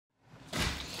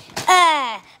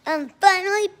I'm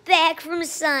finally back from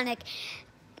Sonic.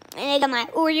 And I got my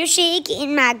Oreo shake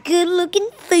and my good-looking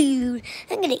food.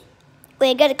 Wait,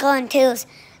 I gotta call him Tails.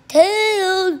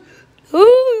 Tails!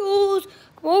 Tails!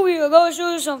 Come over here, I gotta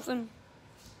show you something.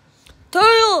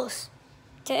 Tails!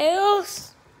 Tails!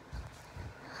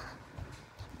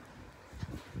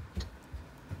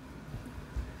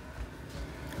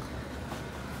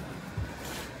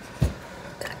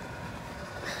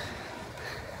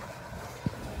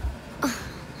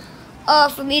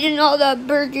 From eating all that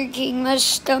Burger King, my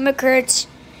stomach hurts.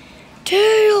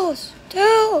 Tails!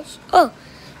 Tails! Oh,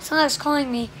 someone's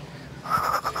calling me.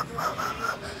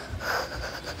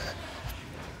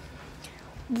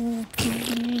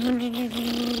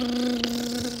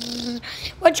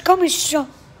 Why'd you call me so?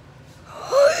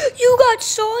 You got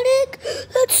Sonic?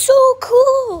 That's so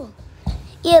cool!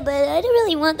 Yeah, but I don't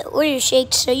really want the Oreo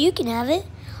shake, so you can have it.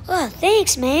 Oh,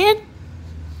 thanks, man.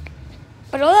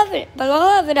 But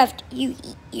I'll have it after you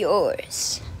eat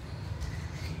yours.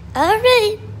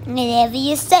 Alright, whatever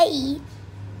you say.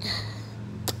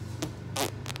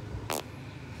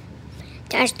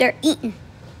 Time to start eating.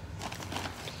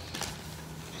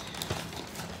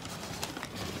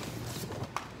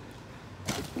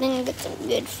 I'm gonna get some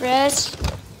good fresh.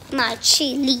 My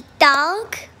chili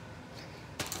dog.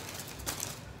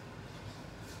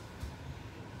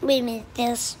 Wait a minute,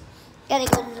 this.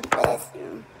 Gotta go to the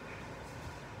bathroom.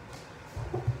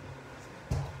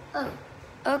 Oh,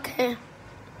 okay.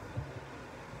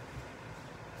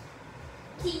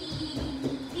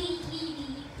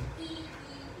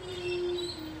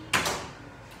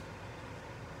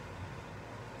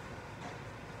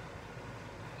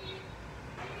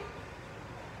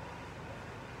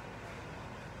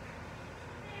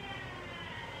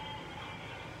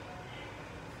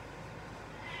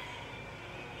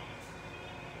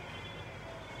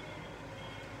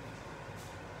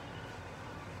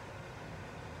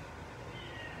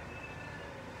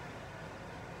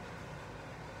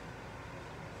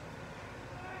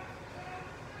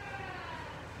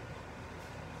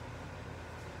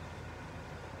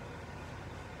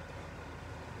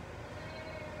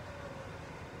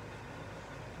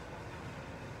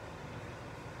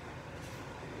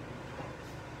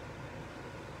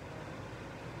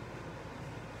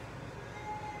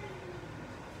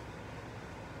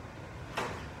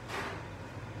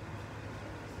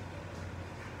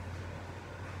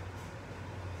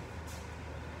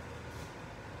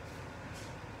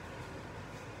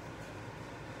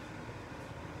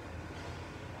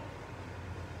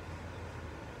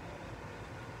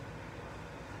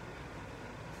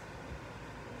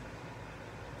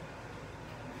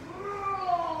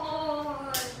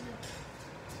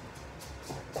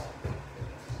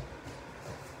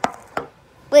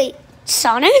 Wait,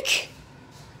 Sonic?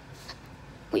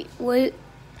 Wait, what?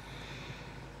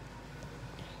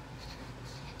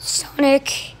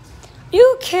 Sonic,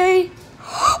 you okay?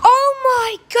 Oh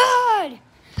my God!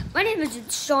 My name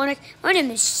isn't Sonic, my name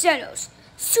is Senos.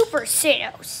 Super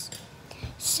Senos.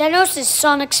 Senos is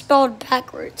Sonic spelled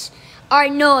backwards. I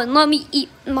know, and let me eat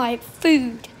my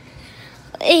food.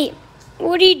 Hey,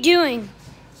 what are you doing?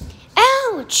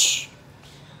 Ouch!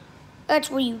 That's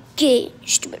what you get, you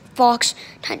stupid fox.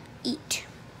 Time to eat.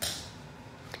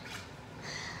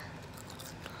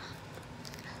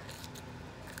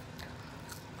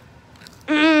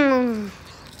 Mmm.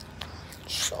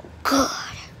 So good.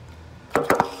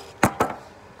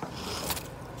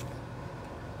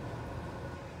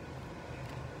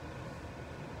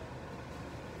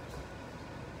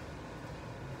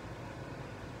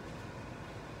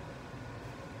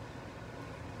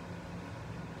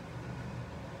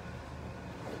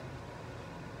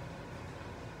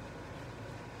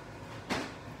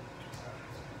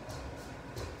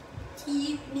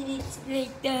 Minutes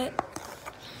like that.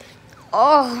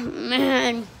 Oh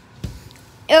man,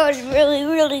 it was really,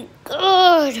 really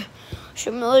good.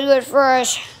 Some really good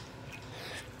fries.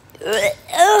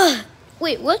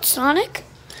 Wait, what, Sonic?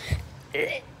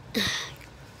 I'm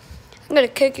gonna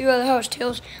kick you out of the house,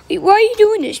 Tails. Wait, why are you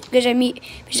doing this? Because I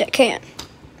can.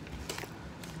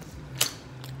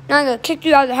 Now I'm gonna kick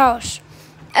you out of the house.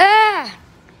 Ah!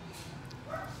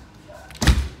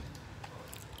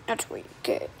 That's what you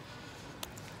get.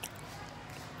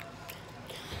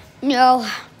 No,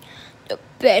 the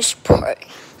best part,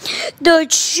 the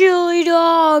chili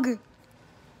dog.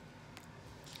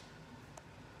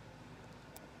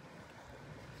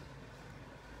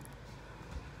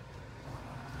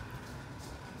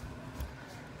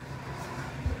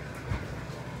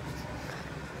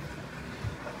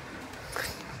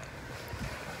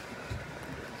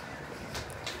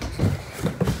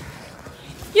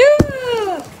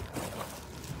 Yeah!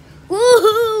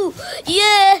 Woohoo!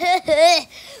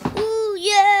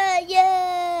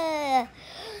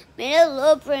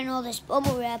 opening all this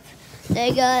bubble wrap that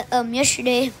I got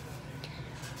yesterday.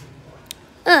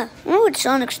 I wonder what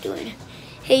Sonic's doing.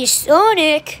 Hey,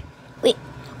 Sonic! Wait,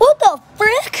 what the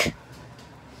frick?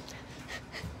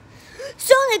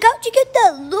 Sonic, how'd you get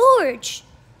that large?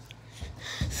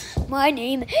 My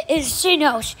name is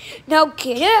Sinos. Now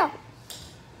get out.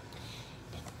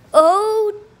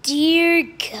 Oh, dear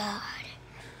God.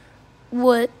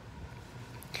 What?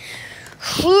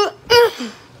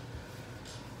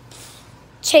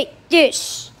 Take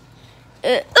this.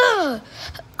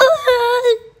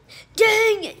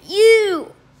 Dang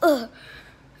you.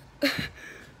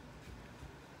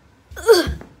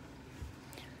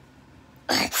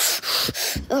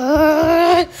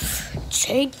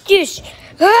 Take this.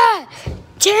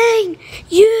 Dang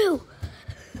you.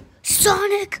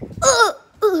 Sonic.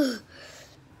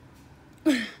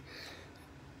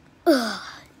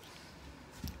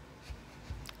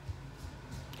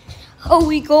 How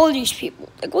weak all these people?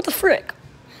 Like, what the frick?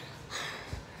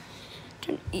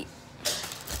 Time to eat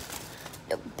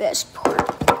the best part.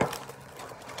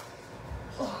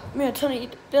 Oh man, I'm trying to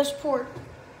eat the best part.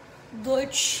 The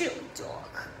chili dog.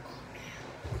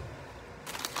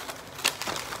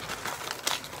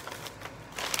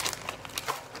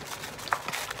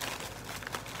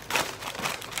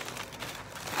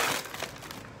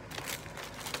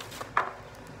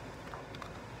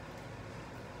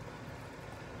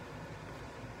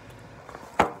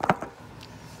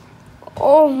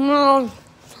 Oh man,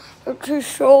 it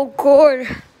tastes so good.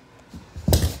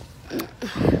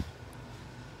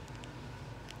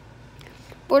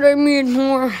 But I need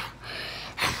more.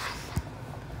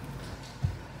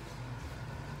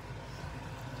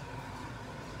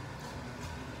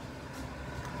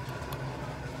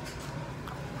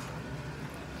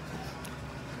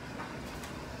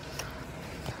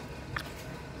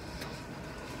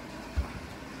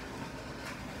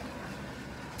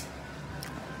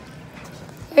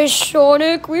 Hey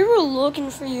Sonic, we were looking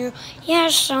for you. Yeah,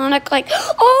 Sonic, like,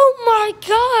 oh my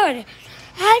God,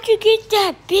 how'd you get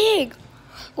that big?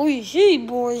 Well, you see,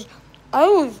 boys, I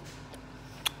don't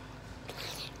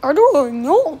really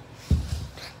know.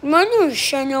 My name is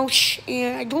Shenos,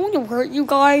 and I don't want to hurt you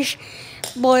guys,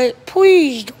 but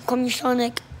please don't call me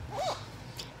Sonic.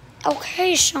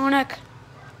 Okay, Sonic.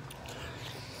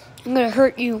 I'm gonna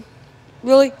hurt you.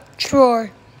 Really?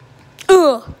 Sure.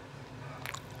 Ugh.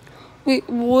 Wait,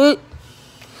 what?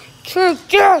 Take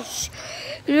this!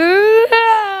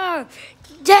 Yeah!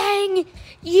 Dang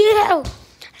you!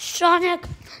 Sonic!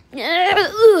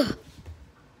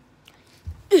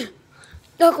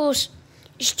 Knuckles,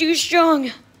 it's too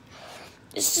strong.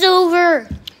 Silver!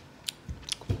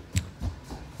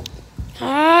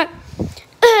 Dang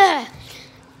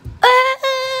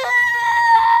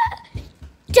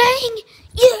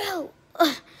you!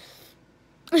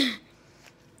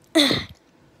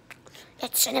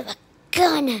 That son of a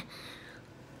gun.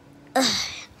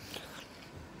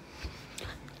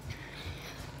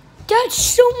 That's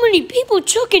so many people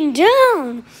taken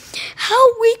down.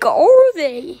 How weak are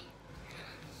they?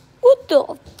 What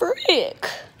the frick?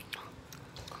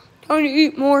 Time to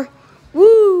eat more.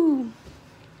 Woo!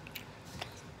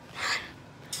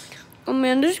 Oh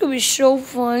man, this is gonna be so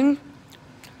fun.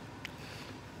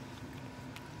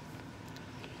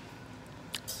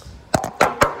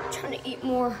 Trying to eat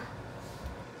more.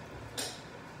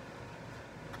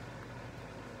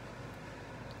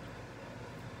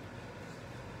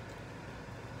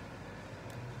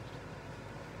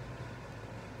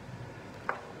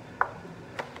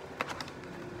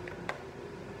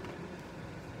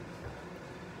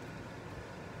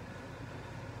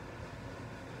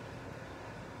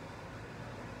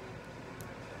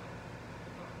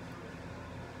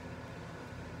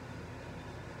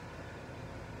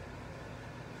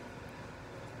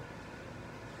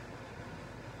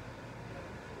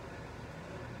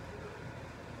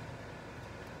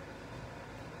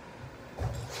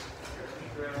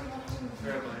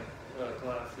 Grab my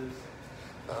glasses.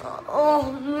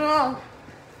 Oh no,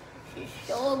 she's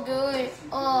so good.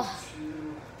 Oh,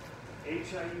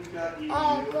 HIU.edu.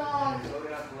 Oh, God. Go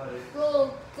to athletics.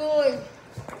 so good.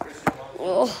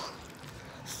 Oh,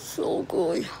 so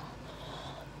good.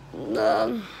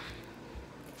 Um,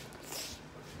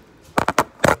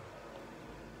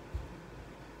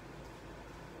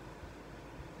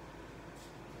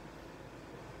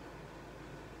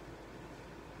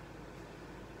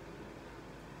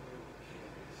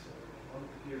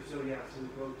 So yeah, so we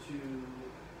go to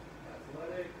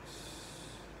athletics,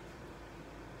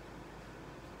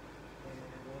 and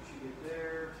once you get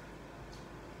there,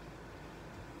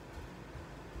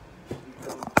 you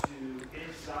go to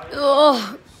inside.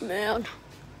 oh man.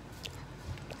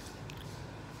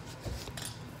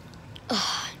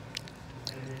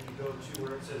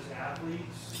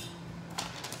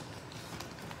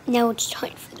 Now it's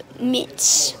time for the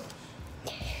mints.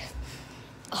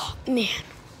 Oh, man.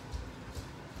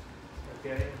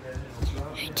 Okay, and then it'll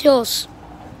drop. Hey, Tills.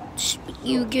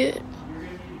 You get...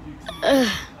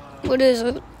 what is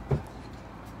it?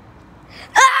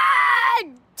 Ah!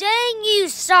 Dang you,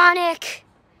 Sonic!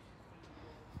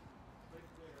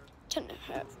 Time to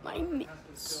have my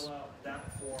mints. Fill out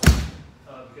that form.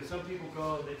 Because some people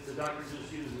go, the doctor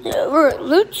just uses it. Alright,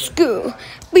 let's go.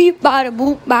 Beep, bada,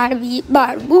 boop, bada, beep,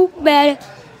 bada, boop, bada.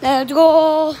 Let's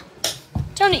go.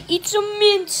 Time to eat some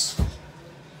mints.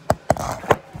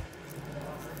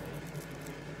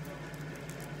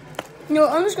 No,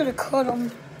 I'm just gonna cut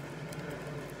them.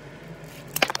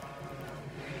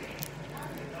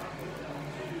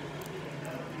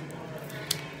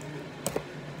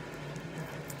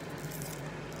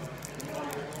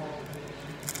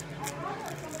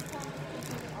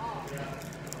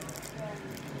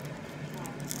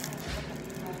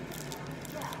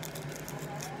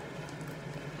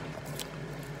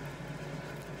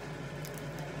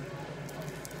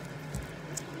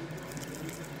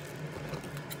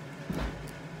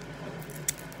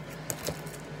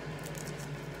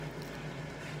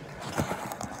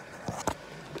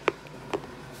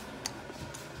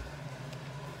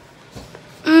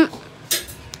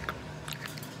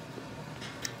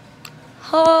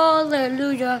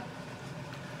 Hallelujah.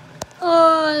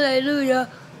 Hallelujah.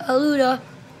 Hallelujah.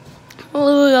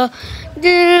 Hallelujah.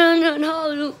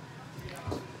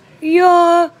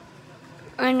 Hallelujah.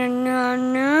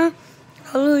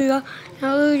 Hallelujah.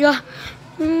 Hallelujah.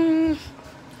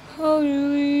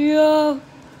 Hallelujah.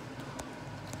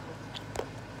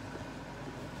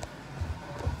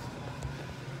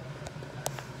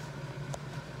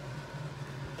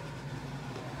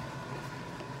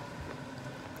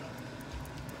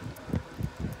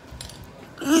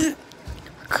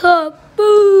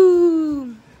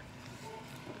 Kaboom!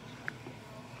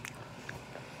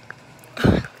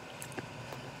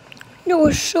 That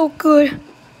was so good.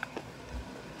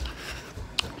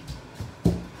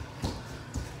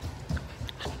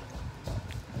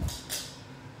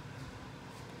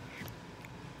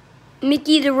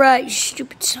 Mickey the Rat, you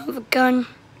stupid son of a gun.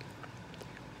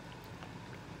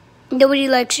 Nobody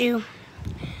likes you.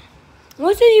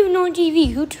 What's that even on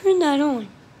TV? Who turned that on?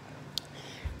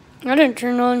 I didn't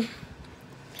turn it on.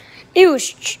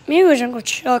 Maybe it was Uncle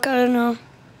Chuck, I don't know.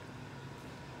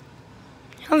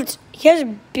 He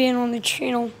hasn't been on the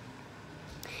channel.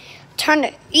 Time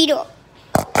to eat up.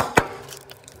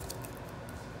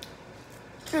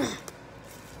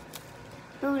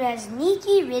 Ooh, that's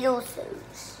sneaky riddle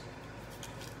foods.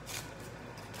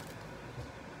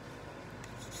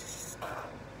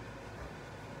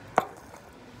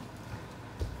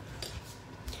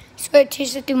 So I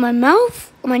taste it through my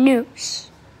mouth or my nose?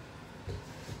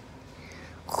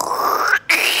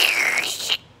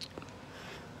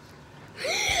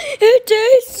 It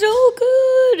tastes so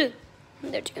good.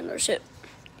 They're taking their sip.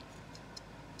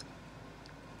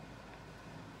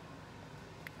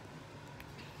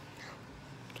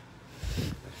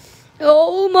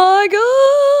 Oh my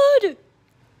God!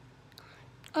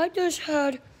 I just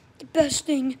had the best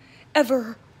thing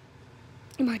ever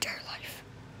in my entire life.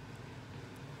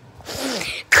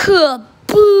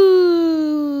 Kaboom!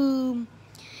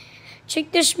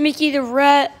 Check this, Mickey the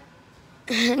Rat.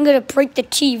 I'm gonna break the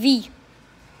TV.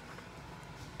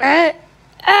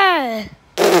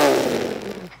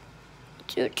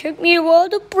 So it took me a while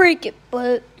to break it,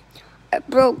 but I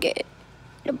broke it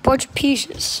in a bunch of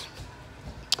pieces.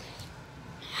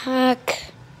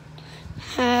 Hack.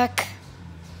 I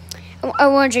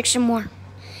want to drink some more.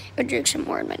 I'll drink some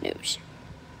more in my nose.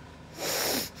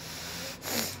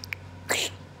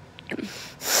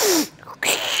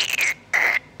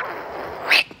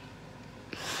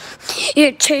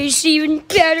 It tastes even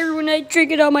better when I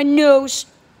drink it on my nose.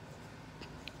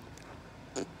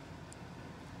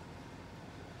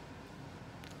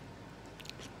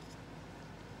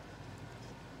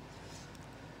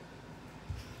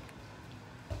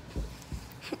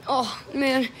 Oh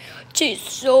man, it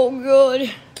tastes so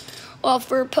good. Oh,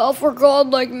 for a powerful god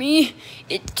like me,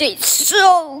 it tastes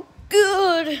so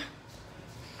good.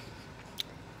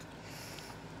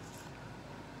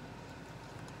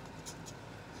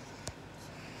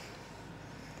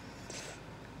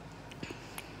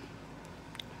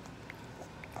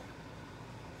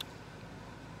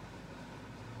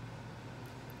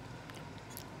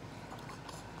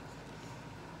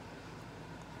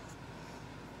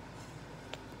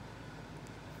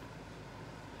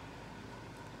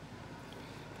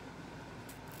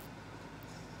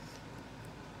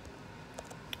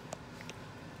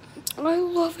 I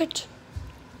love it.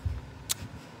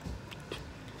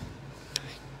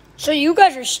 So you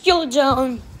guys are still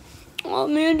down. Oh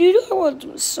man, dude, I want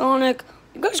some Sonic.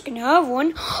 You guys can have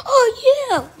one. Oh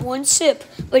yeah, one sip.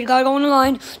 But you gotta go on the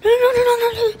line.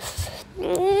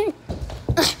 No.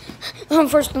 I'm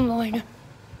first in line.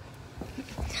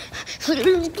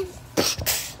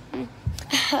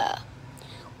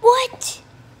 What?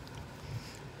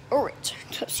 Alright,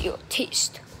 let's see your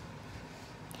taste.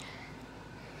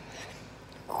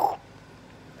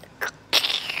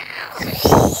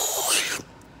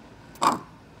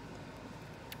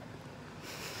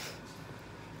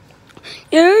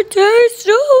 It tastes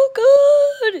so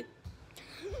good.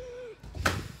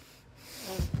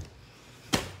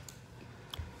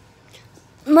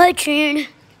 My turn.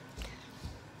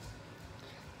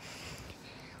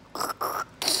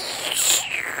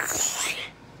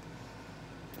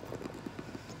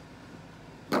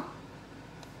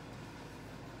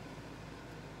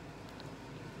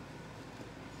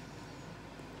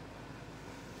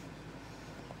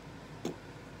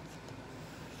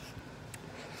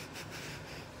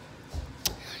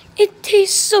 It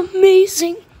tastes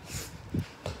amazing.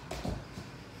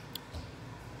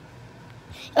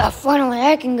 Finally,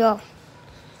 I can go.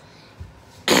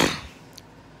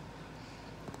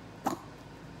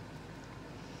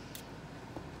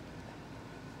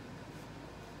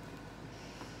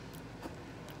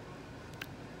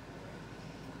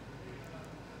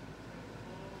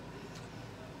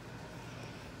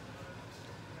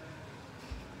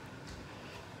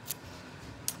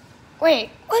 Wait,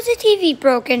 why's the TV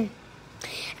broken?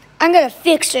 I'm gonna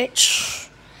fix it. Shh.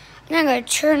 And I'm gonna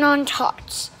turn on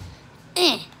tots.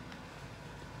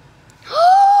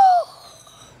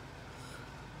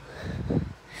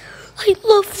 I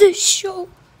love this show.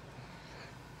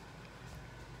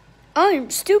 I am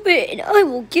stupid and I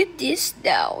will get this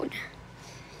down.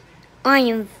 I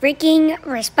am freaking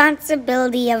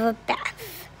responsibility of a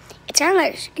bath. It sounds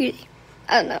like Scooty.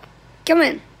 I don't know. Come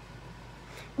in.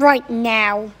 Right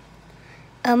now.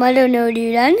 I don't know,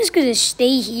 dude. I'm just gonna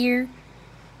stay here.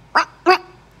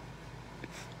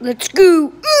 Let's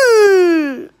go.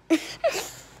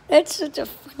 That's such a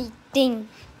funny thing.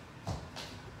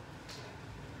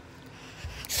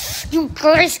 You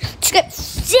guys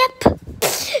just zip.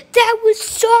 That was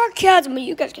sarcasm.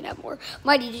 You guys can have more.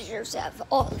 Mighty deserves to have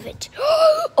all of it.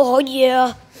 Oh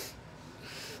yeah.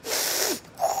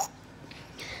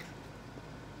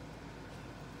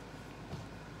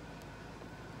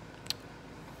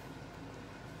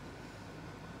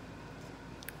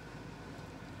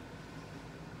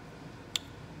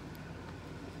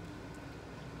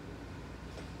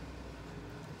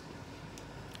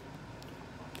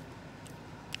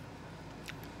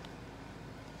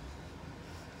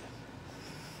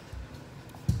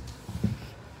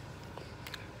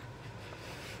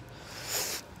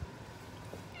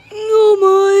 Oh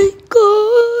my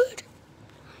god.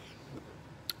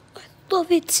 I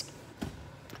love it.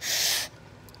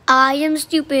 I am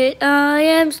stupid. I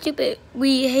am stupid.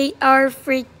 We hate our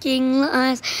freaking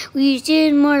lives. We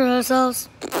should murder ourselves.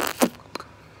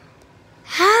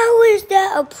 How is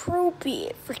that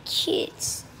appropriate for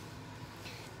kids?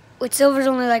 Wait, Silver's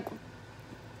only like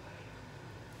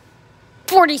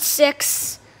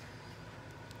 46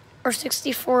 or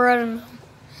 64, I don't know.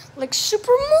 Like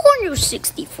Super Mario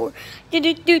 64. I'm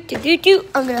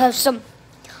gonna have some.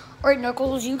 Alright,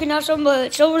 Knuckles, you can have some,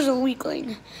 but Silver's a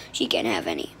weakling. She can't have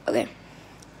any. Okay.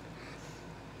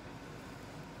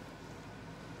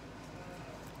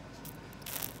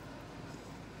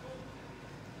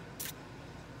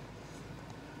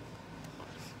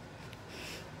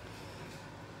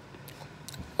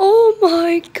 Oh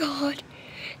my god.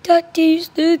 That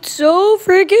tasted so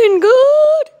freaking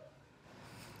good.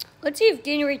 Let's see if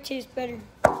Gatorade tastes better.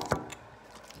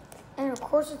 And of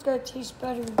course it's gonna taste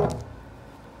better.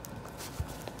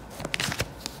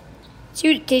 See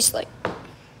what it tastes like.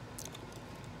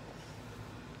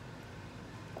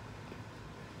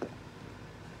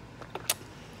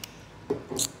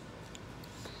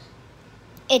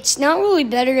 It's not really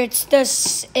better, it's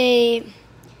just a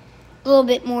little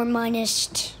bit more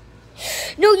minus.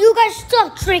 No, you guys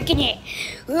stop drinking it.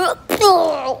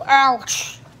 Oh,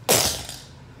 ouch.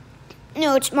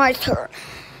 No, it's my turn.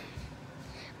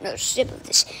 Another sip of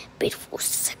this beautiful,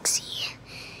 sexy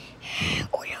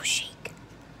Oreo shake.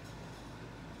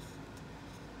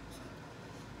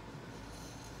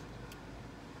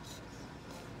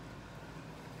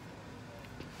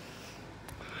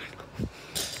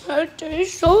 That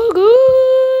tastes so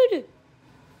good.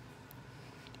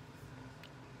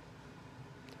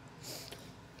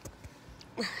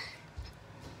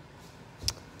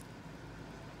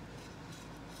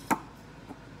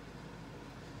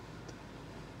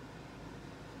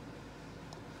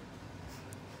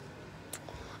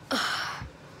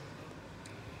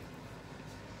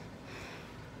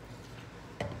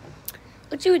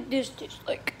 Let's see what this tastes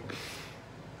like.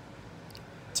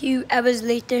 2 hours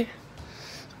later.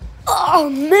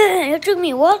 Oh man, it took me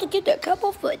a while to get that cup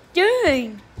off, but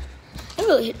dang. I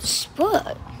really hit the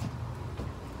spot.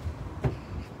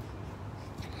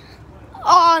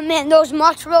 Oh man, those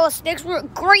mozzarella sticks were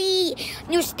great.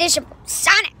 New station from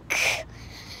Sonic.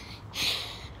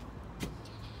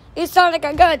 Hey Sonic,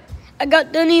 I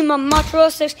got done eating my mozzarella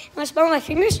sticks and I smell my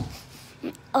fingers.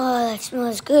 Oh, that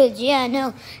smells good. Yeah, I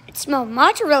know. It smells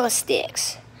mozzarella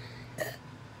sticks.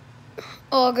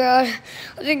 Oh god,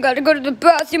 I think I gotta go to the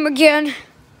bathroom again.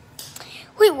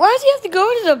 Wait, why does he have to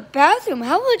go to the bathroom?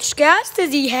 How much gas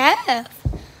does he have?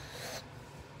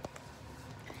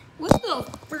 What the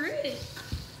frick?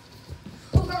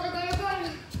 Oh god, oh god, oh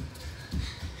god.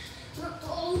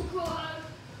 Oh god.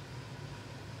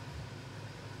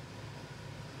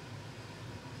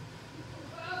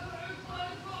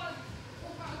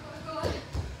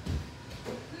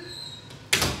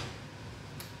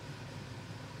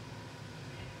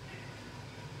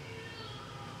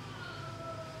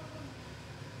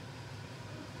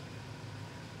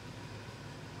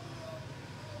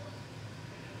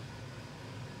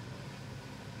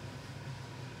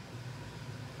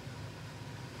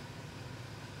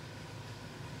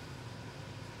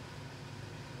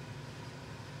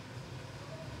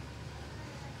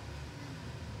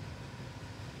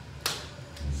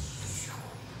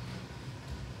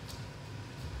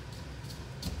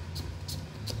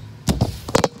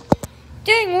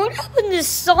 Dang, what happened to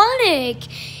Sonic?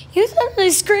 He was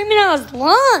suddenly screaming out his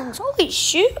lungs. Holy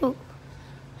shoot.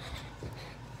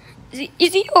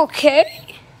 Is he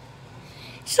okay?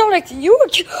 Sonic, you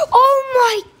okay? Oh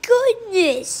my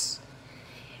goodness.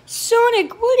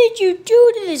 Sonic, what did you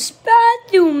do to this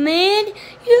bathroom, man?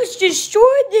 You just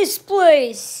destroyed this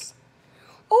place.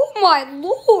 Oh my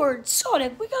lord.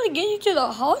 Sonic, we gotta get you to the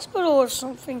hospital or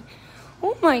something.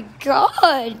 Oh my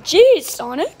god. Jeez,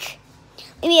 Sonic.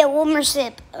 Maybe one more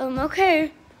sip.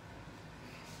 Okay.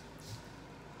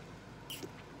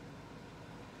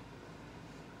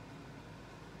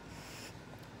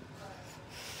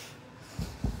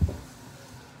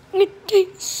 It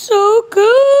tastes so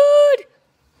good.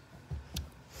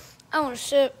 I want to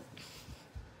sip.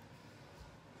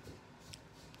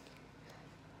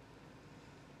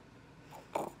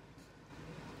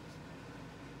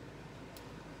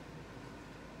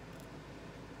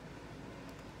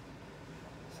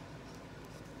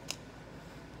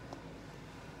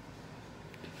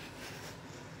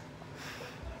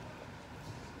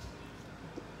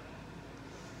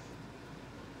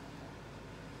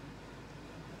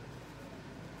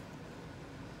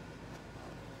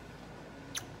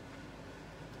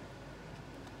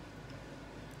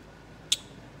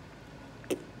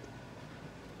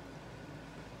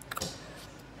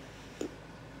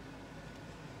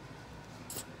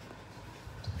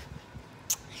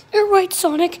 You're right,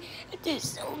 Sonic. It is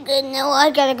so good. Now I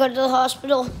gotta go to the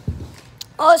hospital.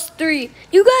 Us 3.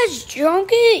 You guys drunk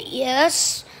it?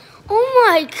 Yes. Oh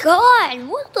my god.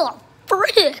 What the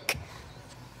frick?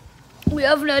 We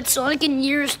haven't had Sonic in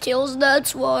years, Tails.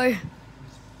 That's why.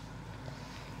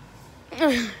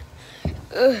 And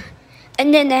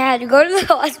then they had to go to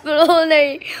the hospital and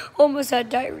they almost had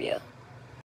diarrhea.